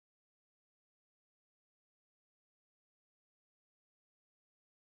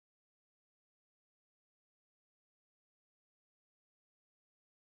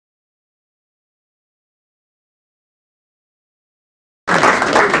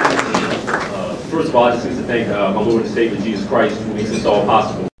First of all, I just need to thank my Lord and Savior Jesus Christ, who makes this all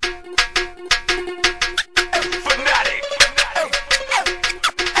possible.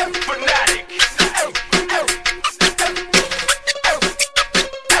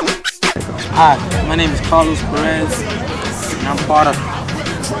 Hi, my name is Carlos Perez, and I'm part of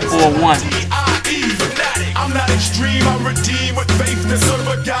 4-1. I'm not extreme, I'm redeemed with faith. The son of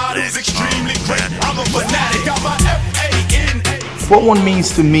a God is extremely great. I'm a fanatic, I'm a F-A-N-A. 4-1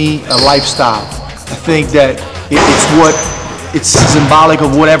 means to me a lifestyle. I think that it's symbolic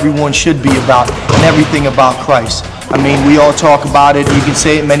of what everyone should be about and everything about Christ. I mean, we all talk about it, you can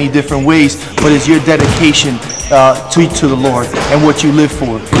say it many different ways, but it's your dedication to the Lord and what you live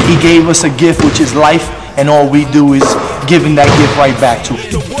for. He gave us a gift, which is life, and all we do is giving that gift right back to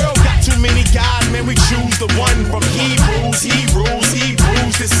Him. The world got too many gods, man, we choose the one from Hebrews. He rules, He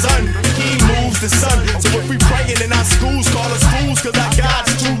rules the sun, He moves the sun. So if we praying in our schools, call us fools, cause our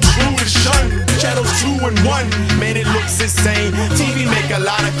God's too true to shun. Channels 2 and 1, man, it looks insane. TV make a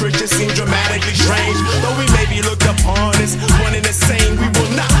lot of Christians seem dramatically strange. Though we may be looked upon as one and the same, we will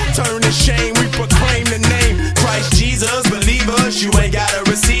not turn to shame. We proclaim the name Christ Jesus. Believe us, you ain't gotta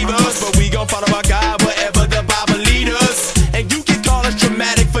receive us, but we gon' follow our God wherever the Bible lead us. And you can call us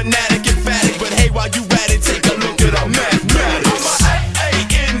dramatic, fanatic, emphatic, but hey, while you at it, take a look at our mathematics. I'm a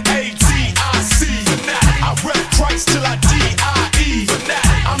F-A-N-A-T-I-C fanatic. I rep Christ till I D-I-E fanatic.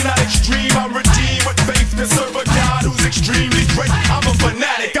 I'm not extreme, I'm redeemed with faith to serve a God who's extremely great. I'm a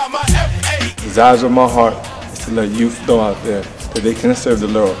fanatic, I'm a F-A. The desires of my heart is to let youth know out there that they can serve the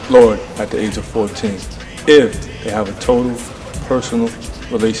Lord at the age of 14 if they have a total personal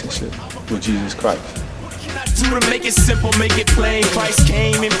relationship with Jesus Christ. To make it simple, make it plain. Christ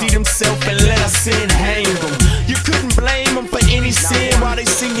came, emptied himself, and let our sin hang him. You couldn't blame him for any sin while they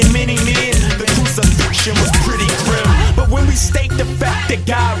singing many men. The crucifixion was pretty grim, but when we state the fact that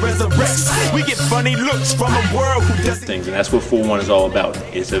God resurrects, we get funny looks from a world who doesn't. And that's what 4-1 is all about.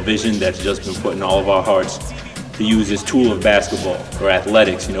 It's a vision that's just been put in all of our hearts to use this tool of basketball or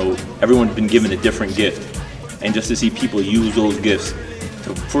athletics. You know, everyone's been given a different gift, and just to see people use those gifts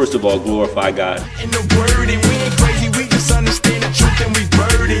to first of all glorify God. In the word, and we ain't crazy, we just understand the truth and we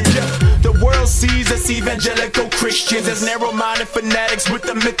burden. Yeah. The world sees us evangelical Christians as narrow-minded fanatics with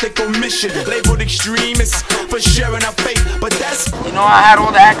a mythical mission, labeled extremists for sharing our faith, but that's... You know, I had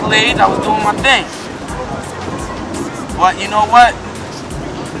all the accolades, I was doing my thing. But you know what?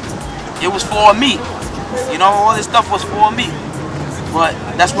 It was for me. You know, all this stuff was for me. But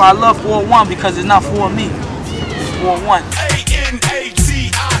that's why I love 4-1, because it's not for me. It's 4-1.